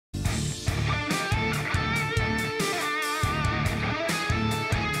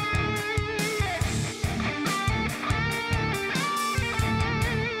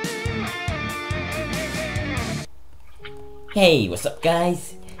Hey, what's up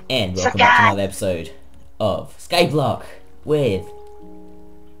guys? And What's up, welcome back to guys? another episode of Skyblock with...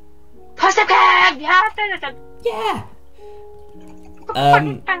 Parsnip! Yeah!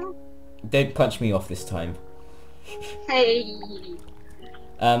 Don't punch me off this time. Hey.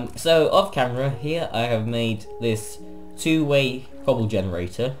 So off camera here I have made this two-way cobble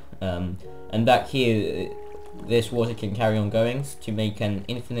generator. And back here this water can carry on going to make an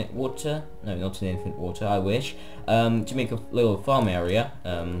infinite water. No, not an infinite water, I wish. To make a little farm area.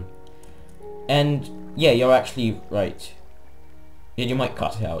 And yeah, you're actually right. Yeah, you might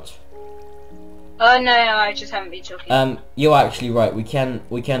cut it out. Oh no, I just haven't been talking. You're actually right. We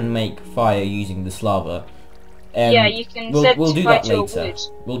can make fire using this lava. Yeah, you can we'll do that fire to later. wood.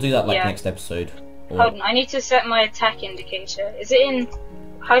 We'll do that like Yeah. next episode. Or, Hold on, I need to set my attack indicator. Is it in?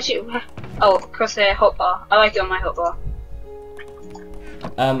 How do you? Oh, crosshair hotbar. I like it on my hotbar.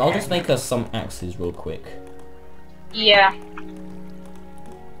 I'll just make us some axes real quick. Yeah.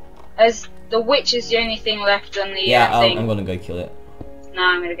 As the witch is the only thing left on the Yeah, thing. I'm gonna go kill it. No,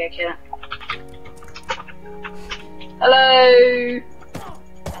 I'm gonna go kill it. Hello.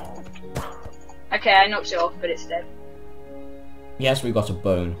 Okay, I knocked it off, but it's dead. Yes, we got a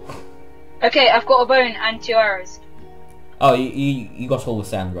bone. Okay, I've got a bone and 2 arrows. Oh, you got all the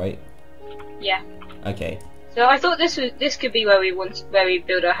sand, right? Yeah. Okay. So I thought this could be where we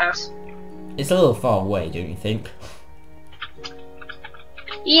build our house. It's a little far away, don't you think?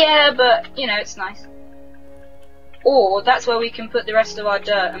 Yeah, but you know it's nice. Or that's where we can put the rest of our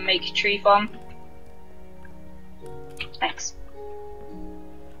dirt and make a tree farm. Thanks.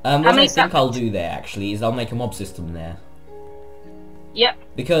 What many I think I'll saplings? do there actually is I'll make a mob system there. Yep.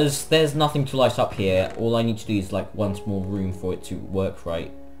 Because there's nothing to light up here, all I need to do is like one small room for it to work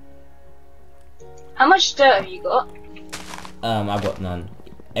right. How much dirt have you got? I've got none.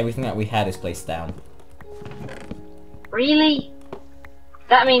 Everything that we had is placed down. Really?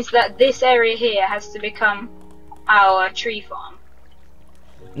 That means that this area here has to become our tree farm.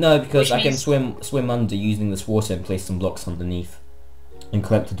 No, because Which I can means- swim under using this water and place some blocks underneath. And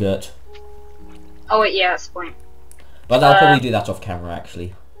collect the dirt. Oh wait, yeah, that's the point. But I'll probably do that off camera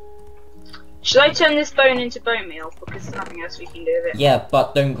actually. Should I turn this bone into bone meal? Because there's nothing else we can do with it. Yeah,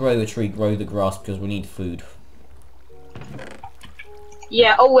 but don't grow the tree, grow the grass because we need food.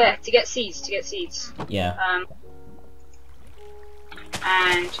 Yeah, oh where? To get seeds, Yeah.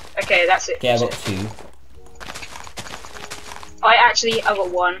 And, okay, that's it. Okay, I got 2. I got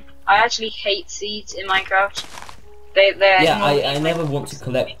 1. I actually hate seeds in Minecraft. They're Yeah, normally I never want to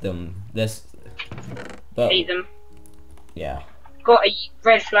collect them. But hate them. yeah. Got a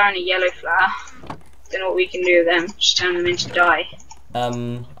red flower and a yellow flower. Don't know what we can do with them. Just turn them into dye.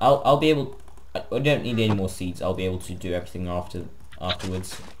 I'll be able. I don't need any more seeds. I'll be able to do everything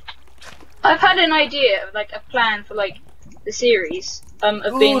afterwards. I've had an idea of like a plan for like the series. Of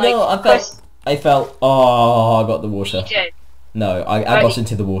Ooh, being like no, I fell. Oh, I got the water. You did. No, I got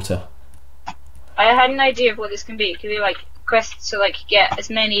into the water. I had an idea of what this can be. It could be like quests to like get as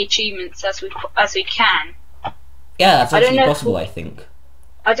many achievements as we can. Yeah, that's I don't actually know if possible. I think.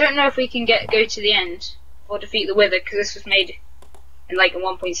 I don't know if we can go to the end or defeat the Wither because this was made in like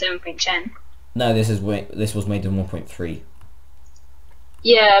 1.7.10. No, this was made in 1.3.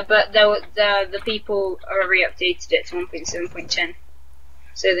 Yeah, but the people are re-updated it to 1.7.10,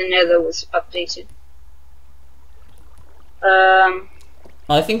 so the Nether was updated.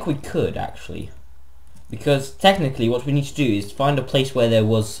 I think we could actually, because technically, what we need to do is find a place where there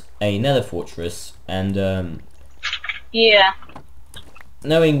was a Nether fortress, and Yeah.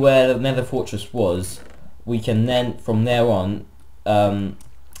 knowing where the Nether fortress was, we can then from there on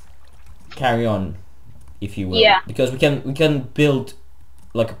carry on, if you will. Yeah. Because we can build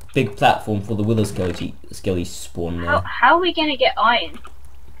like a big platform for the Wither skellies to spawn there. How are we gonna get iron?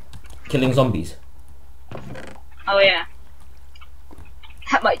 Killing zombies. Oh yeah.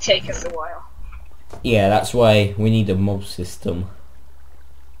 That might take us a while. Yeah, that's why we need a mob system.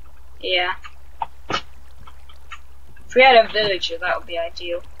 Yeah. If we had a villager, that would be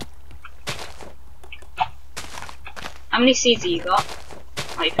ideal. How many seeds have you got?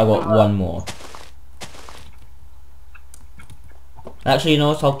 Oh, you I got picked 1 more. Actually, you know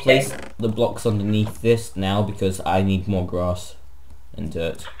what? I'll place the blocks underneath this now because I need more grass and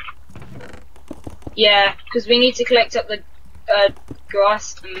dirt. Yeah, because we need to collect up the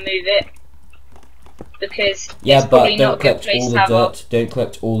grass and move it. Because Yeah, it's but probably not don't a good collect place all to the have our... dirt. Don't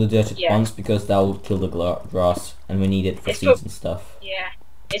collect all the dirt at Yeah. once because that will kill the grass, and we need it for It's seeds and stuff. Yeah,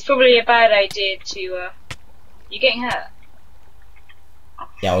 it's probably a bad idea to. You're getting hurt.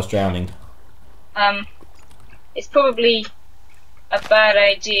 Yeah, I was drowning. It's probably a bad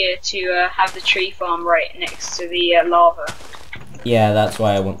idea to have the tree farm right next to the lava. Yeah, that's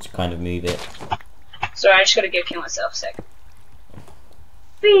why I want to kind of move it. Sorry, I just gotta go kill myself a sec.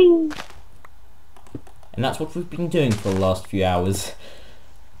 Whee! And that's what we've been doing for the last few hours.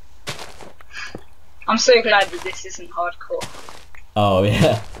 I'm so glad that this isn't hardcore. Oh,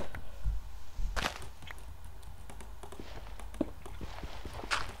 yeah.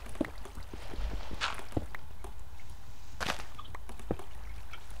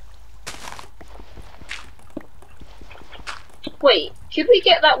 Wait, could we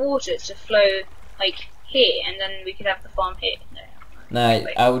get that water to flow, like, here, and then we could have the farm here? No,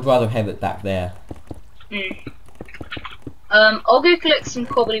 Wait. I would rather have it back there. I'll go collect some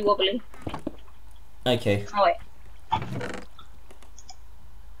cobbly wobbly. Okay. Oh wait.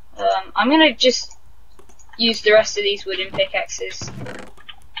 I'm gonna just use the rest of these wooden pickaxes,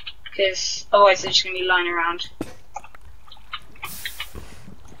 because otherwise they're just gonna be lying around.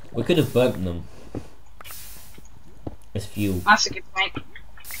 We could have burnt them as fuel. That's a good point.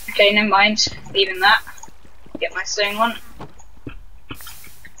 Okay, never mind. Leaving that. Get my stone one.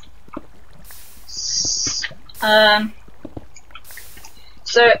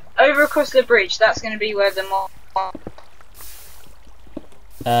 So over across the bridge, that's going to be where the mob.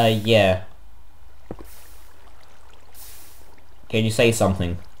 Yeah. Can you say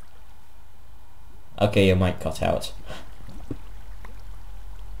something? Okay, your mic cut out.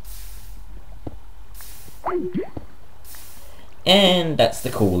 And that's the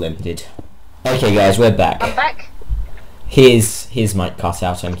call ended. Okay guys, we're back. I'm back. His mic cut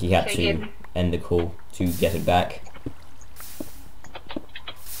out and he had Okay, to good. end the call to get it back.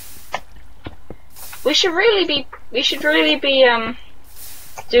 We should really be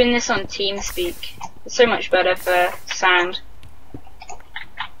doing this on TeamSpeak. It's so much better for sound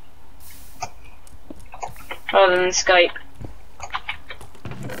rather than Skype.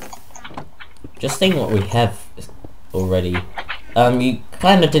 Just think what we have already. You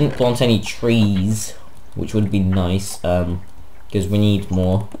kind of didn't plant any trees, which would be nice, because we need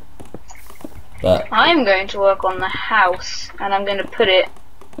more. But I'm going to work on the house, and I'm going to put it.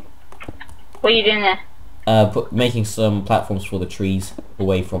 What are you doing there? making some platforms for the trees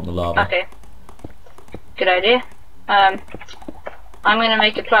away from the lava. Okay. Good idea. I'm going to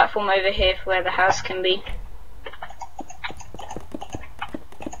make a platform over here for where the house can be.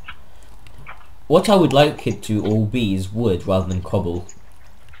 What I would like it to all be is wood rather than cobble.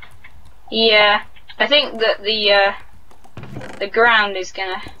 Yeah, I think that the ground is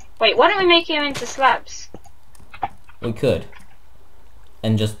gonna. Wait, why don't we make him into slabs? We could.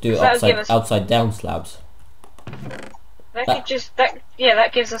 And just do So that would give upside us- down slabs. That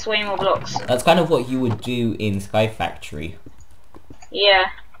gives us way more blocks. That's kind of what you would do in Sky Factory. Yeah,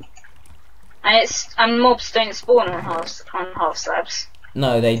 and mobs don't spawn on half slabs.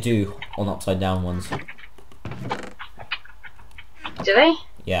 No, they do on upside down ones. Do they?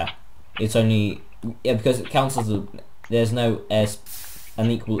 Yeah, it's only because it counts as there's no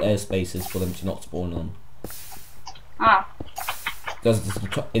unequal air spaces for them to not spawn on. Ah. Because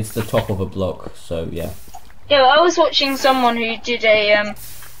it's the top of a block, so yeah. Yeah, well, I was watching someone who did a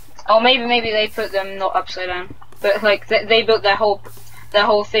or maybe they put them not upside down, but like they built their whole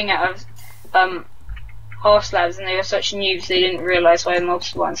thing out of half slabs, and they were such noobs they didn't realise why the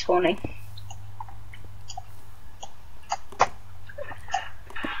mobs weren't spawning.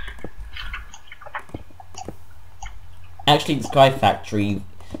 Actually, the Sky Factory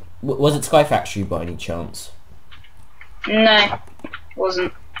was it Sky Factory by any chance? No,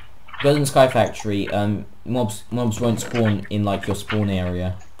 wasn't. Because in Sky Factory, mobs won't spawn in like your spawn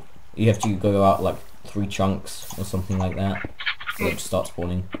area. You have to go out like 3 chunks or something like that for them to start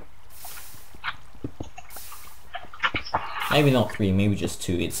spawning. Maybe not 3, maybe just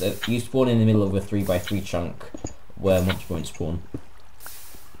 2. It's you spawn in the middle of a 3x3 chunk where mobs won't spawn.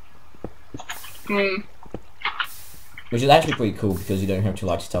 Which is actually pretty cool because you don't have to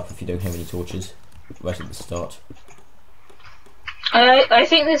light it up if you don't have any torches right at the start. I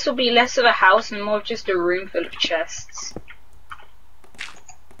think this will be less of a house and more of just a room full of chests.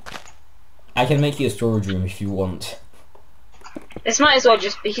 I can make you a storage room if you want. This might as well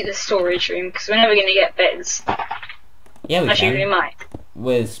just be the storage room because we're never going to get beds. Yeah, we Actually, we can. might.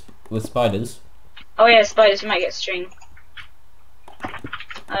 With spiders. Oh yeah, spiders. We might get string.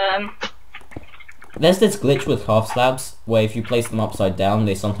 There's this glitch with half slabs where if you place them upside down,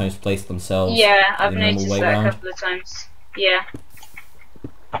 they sometimes place themselves. Yeah, I've the normal noticed way that round. a couple of times. Yeah.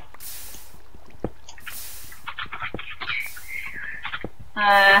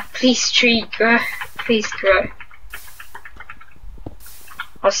 Please tree grow. Please grow.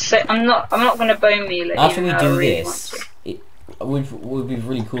 I'm not gonna bone meal it. After even we though I do really this, want would be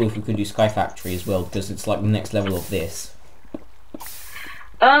really cool if we could do Sky Factory as well, because it's like the next level of this.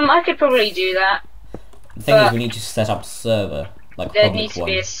 I could probably do that. The thing is, we need to set up a server, like a There public needs to one.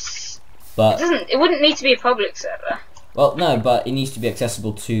 be a. But It wouldn't need to be a public server. well, no, but it needs to be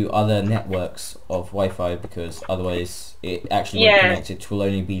accessible to other networks of Wi-Fi, because otherwise it actually won't connect. It will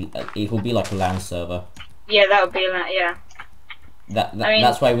only be it will be like a LAN server. Yeah, that would be yeah.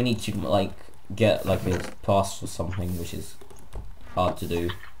 That's why we need to like get like a pass or something, which is hard to do.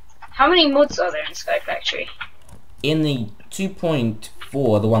 How many mods are there in Sky Factory? In the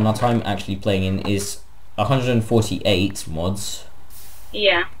 2.4, the one that I'm actually playing in, is 148 mods.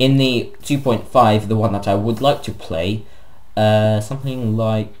 Yeah. In the 2.5, the one that I would like to play, something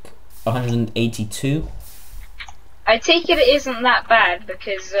like 182. I take it isn't that bad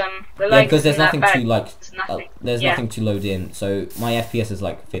because the Yeah, lag because there's isn't that nothing bad. to like. It's nothing. There's Yeah. nothing to load in, so my FPS is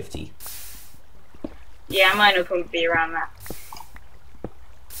like 50. Yeah, mine will probably be around that.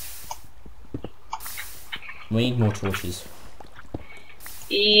 We need more torches.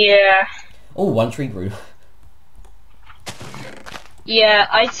 Yeah. Oh, one tree grew. Yeah,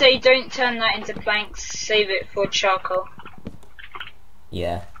 I'd say don't turn that into planks. Save it for charcoal.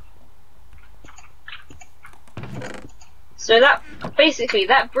 Yeah. So that basically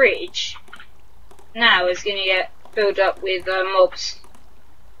that bridge now is gonna get filled up with mobs.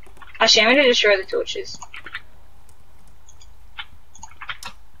 Actually, I'm gonna destroy the torches.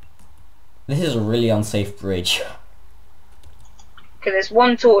 This is a really unsafe bridge. Because there's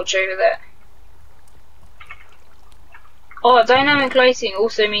one torch over there. Oh, dynamic lighting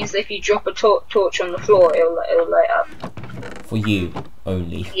also means that if you drop a torch on the floor, it'll light up. For you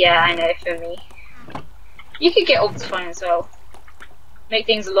only. Yeah, I know, for me. You could get Optifine as well. Make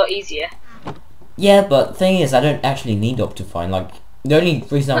things a lot easier. Yeah, but the thing is, I don't actually need Optifine. Like, the only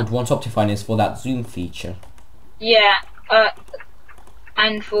reason I would want Optifine is for that zoom feature. Yeah,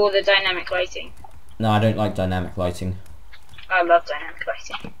 and for the dynamic lighting. No, I don't like dynamic lighting. I love dynamic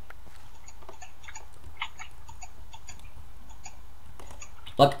lighting.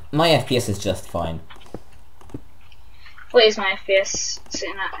 Like, my FPS is just fine. What is my FPS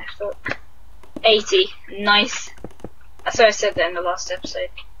sitting at? I thought 80. Nice. So I said that in the last episode.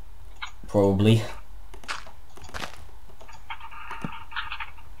 Probably.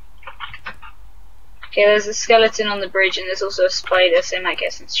 Okay, there's a skeleton on the bridge and there's also a spider, so I might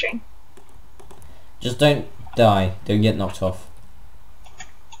get some string. Just don't die. Don't get knocked off.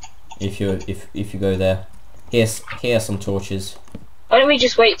 If you go there. Here are some torches. Why don't we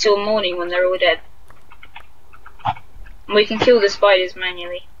just wait till morning when they're all dead? And we can kill the spiders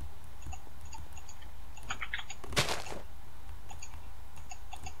manually.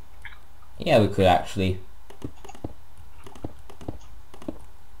 Yeah, we could actually.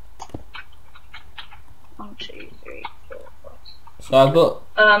 One, two, three, four, five. So I've got.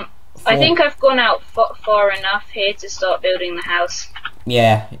 I think I've gone out far enough here to start building the house.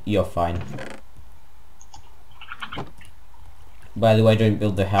 Yeah, you're fine. By the way, don't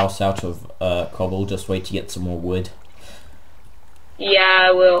build the house out of cobble. Just wait to get some more wood. Yeah,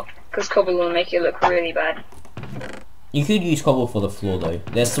 I will, because cobble will make it look really bad. You could use cobble for the floor though.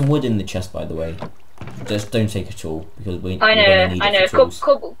 There's some wood in the chest, by the way. Just don't take it all because we're gonna need it for tools.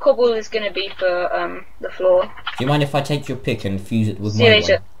 Cobble is gonna be for the floor. Do you mind if I take your pick and fuse it with See you my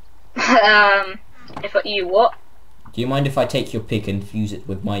later. one? You what? Do you mind if I take your pick and fuse it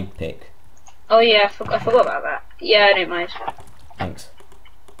with my pick? Oh yeah, I forgot about that. Yeah, I don't mind. Thanks.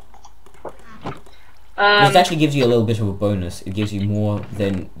 This actually gives you a little bit of a bonus. It gives you more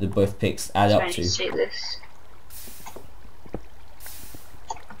than the both picks add up to. Take this.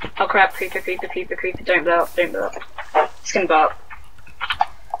 Oh crap, creeper, don't blow up, It's gonna blow up.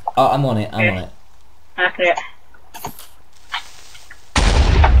 Oh, I'm on it, I'm on it. Okay.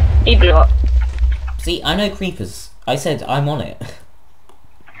 He blew up. See, I know creepers. I said I'm on it.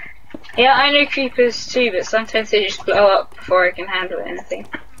 Yeah, I know creepers too, but sometimes they just blow up before I can handle anything.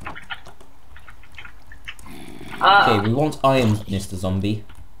 Okay, we want iron, Mr. Zombie.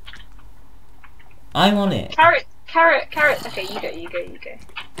 I'm on it. Carrot. Okay, you go.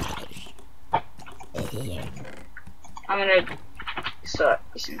 I'm gonna start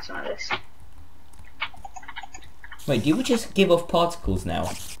using some of this. Wait, do you just give off particles now?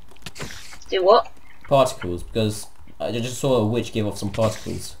 Do what? Particles, because I just saw a witch give off some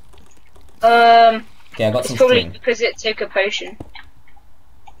particles. Okay, I got it's some probably string. because it took a potion.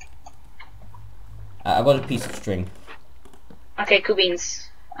 I got a piece of string. Okay, cool beans.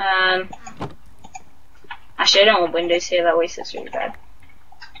 Actually, I don't want windows here, that waste is really bad.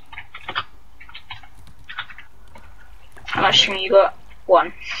 How much string you got?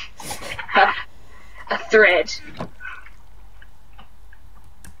 One. A thread.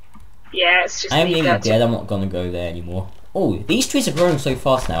 Yeah, it's just I am leave nearly that dead. I'm not gonna go there anymore. Oh, these trees are growing so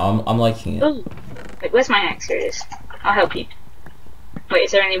fast now. I'm liking it. Ooh. Wait, where's my axe? Here it is. I'll help you. Wait,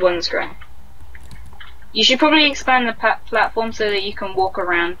 is there only one that's growing? You should probably expand the platform so that you can walk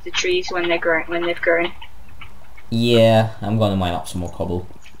around the trees when they're growing. When they've grown. Yeah, I'm gonna mine up some more cobble.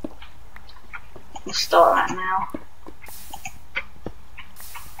 We'll start that now.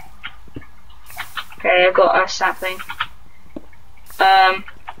 Okay, I've got a sapling.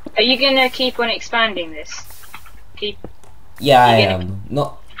 Are you gonna keep on expanding this? Yeah, I am.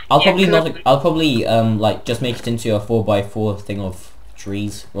 Not. I'll Yeah, probably not. cool. I'll probably like just make it into a 4x4 thing of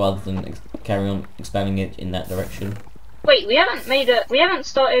trees rather than carry on expanding it in that direction. Wait, we haven't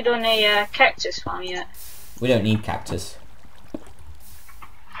started on a cactus farm yet. We don't need cactus.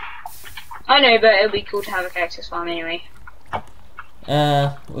 I know, but it'll be cool to have a cactus farm anyway.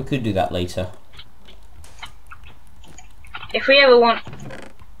 We could do that later. If we ever want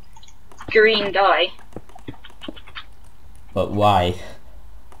green dye, But why?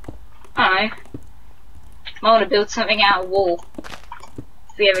 I don't know. I want to build something out of wool.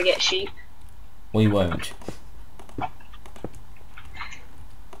 If we ever get sheep. We won't.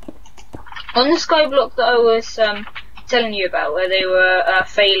 On the skyblock that I was telling you about, where they were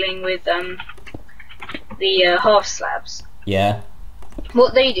failing with the half slabs, Yeah.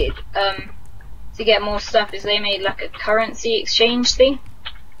 what they did to get more stuff is they made like a currency exchange thing.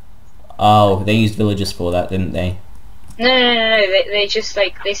 Oh, they used villagers for that, didn't they? No. They just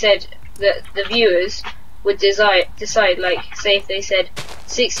they said that the viewers would decide like, say if they said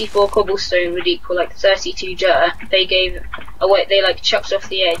 64 cobblestone would equal like 32 dirt. They like chucked off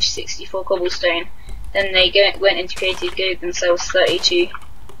the edge 64 cobblestone. Then they went into creative, gave themselves 32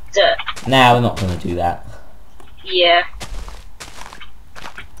 dirt. Nah, we're not gonna do that. Yeah.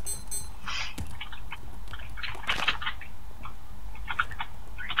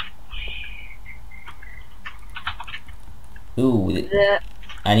 Ooh,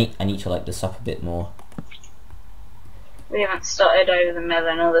 I need to like this up a bit more. We haven't started over the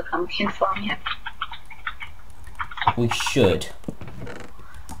melon or the pumpkin farm yet. We should.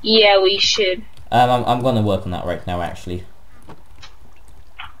 Yeah, we should. I'm gonna work on that right now, actually.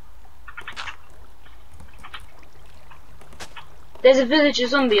 There's a villager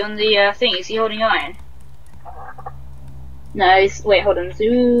zombie on the thing. Is he holding iron? No, wait, hold on.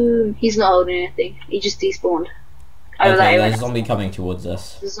 Zoom. He's not holding anything. He just despawned. Oh, Okay, there's a zombie coming towards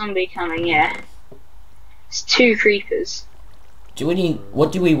us. There's a zombie coming, yeah. It's 2 creepers.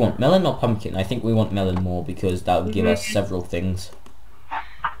 What do we want? Melon or pumpkin? I think we want melon more because that would give us several things.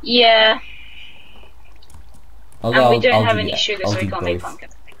 Yeah. Although And we don't I'll have do any that. sugar, I'll so we do can't make both. pumpkin.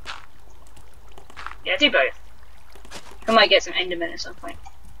 Yeah, do both. I might get some endermen at some point.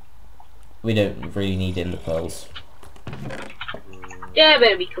 We don't really need ender pearls. Yeah, but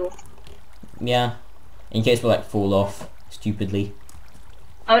it'd be cool. Yeah. In case we like fall off stupidly.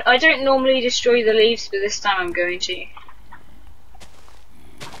 I don't normally destroy the leaves, but this time I'm going to.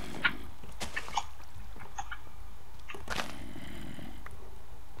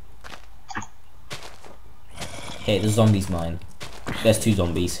 Okay, the zombie's mine. There's 2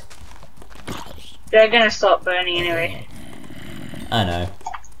 zombies. They're gonna start burning anyway. I know.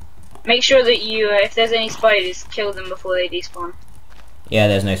 Make sure that you, if there's any spiders, kill them before they despawn. Yeah,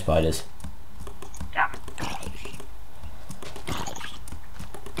 there's no spiders. Damn.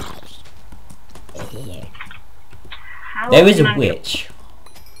 There is a witch.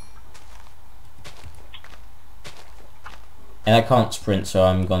 And I can't sprint, so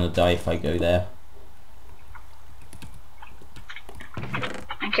I'm gonna die if I go there.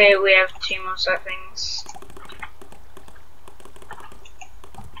 Okay, we have 2 more saplings.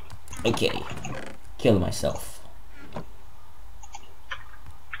 Okay. Kill myself.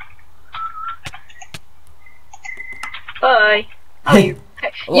 Bye. Oh, you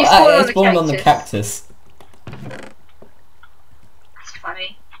Well, I spawned on the cactus. That's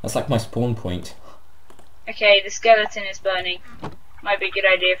funny. That's like my spawn point. Okay, the skeleton is burning. Might be a good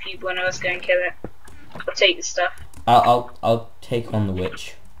idea if one of us go and kill it. I'll take the stuff. I'll take on the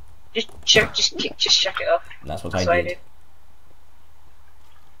witch. Just chuck it off. That's what That's I what did.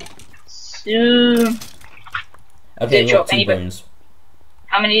 So, Okay, we drop got 2 any bones.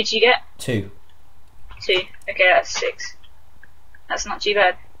 how many did you get? 2. 2. Okay, that's 6. That's not too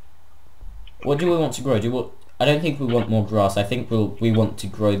bad. What do we want to grow? I don't think we want more grass. I think we want to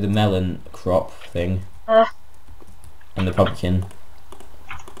grow the melon crop thing. And the pumpkin.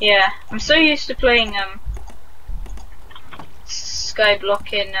 Yeah, I'm so used to playing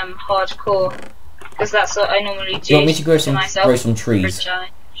Skyblock in hardcore because that's what I normally do. Do you want me to grow some for a trees?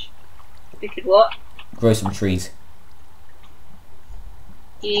 challenge. We could what? Grow some trees.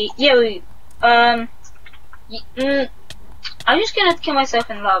 Yeah, I'm just gonna kill myself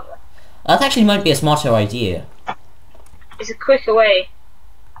in lava. That actually might be a smarter idea. It's a quicker way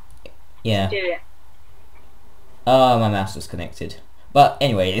Yeah. to do it. Oh, my mouse was connected. But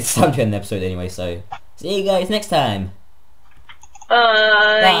anyway, it's time to end the episode anyway, so see you guys next time.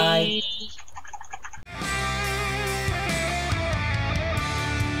 Bye. Bye.